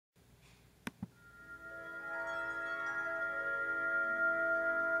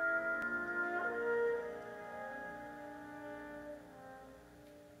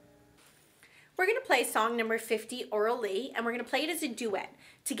We're going to play song number 50 orally, and we're going to play it as a duet.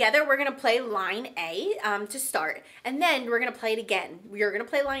 Together, we're going to play line A to start, and then we're going to play it again. You're going to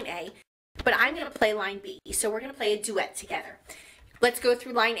play line A, but I'm going to play line B, so we're going to play a duet together. Let's go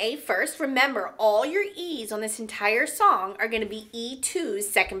through line A first. Remember, all your E's on this entire song are going to be E2's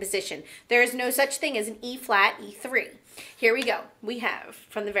second position. There is no such thing as an E flat, E3. Here we go. We have,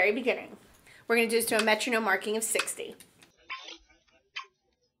 from the very beginning, we're going to do this to a metronome marking of 60.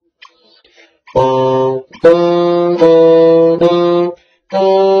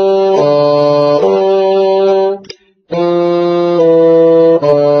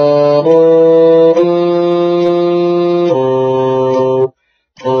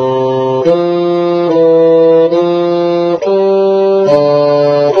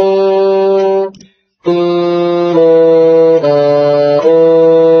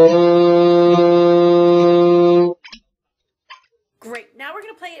 Great. Now we're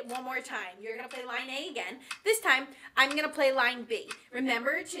going to play it one more time. You're going to play line A again. This time, I'm going to play line B.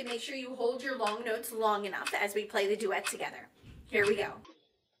 Remember to make sure you hold your long notes long enough as we play the duet together. Here we go.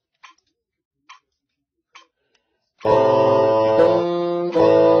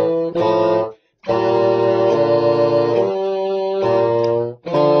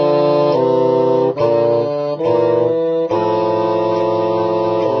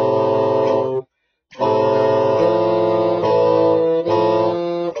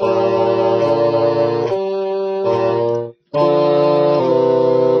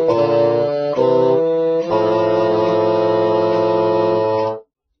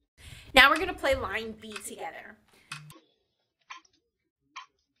 Now we're going to play line B together.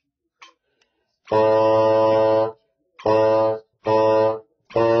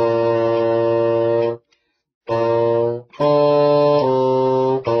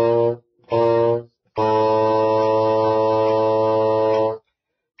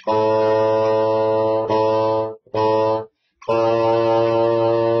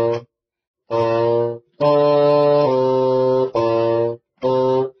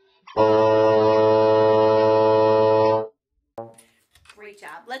 Great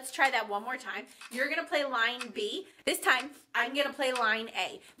job. Let's try that one more time. You're going to play line B. This time, I'm going to play line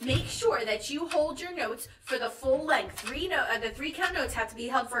A. Make sure that you hold your notes for the full length. The 3 count notes have to be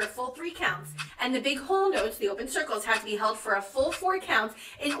held for a full 3 counts. And the big whole notes, the open circles, have to be held for a full 4 counts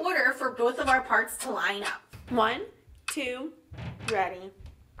in order for both of our parts to line up. 1, 2, ready,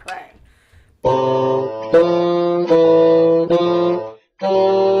 play.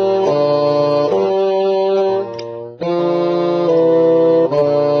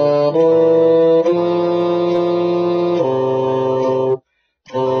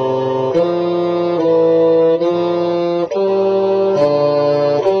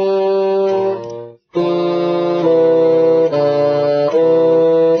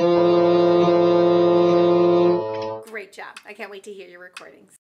 Great job. I can't wait to hear your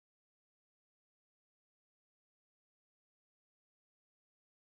recordings.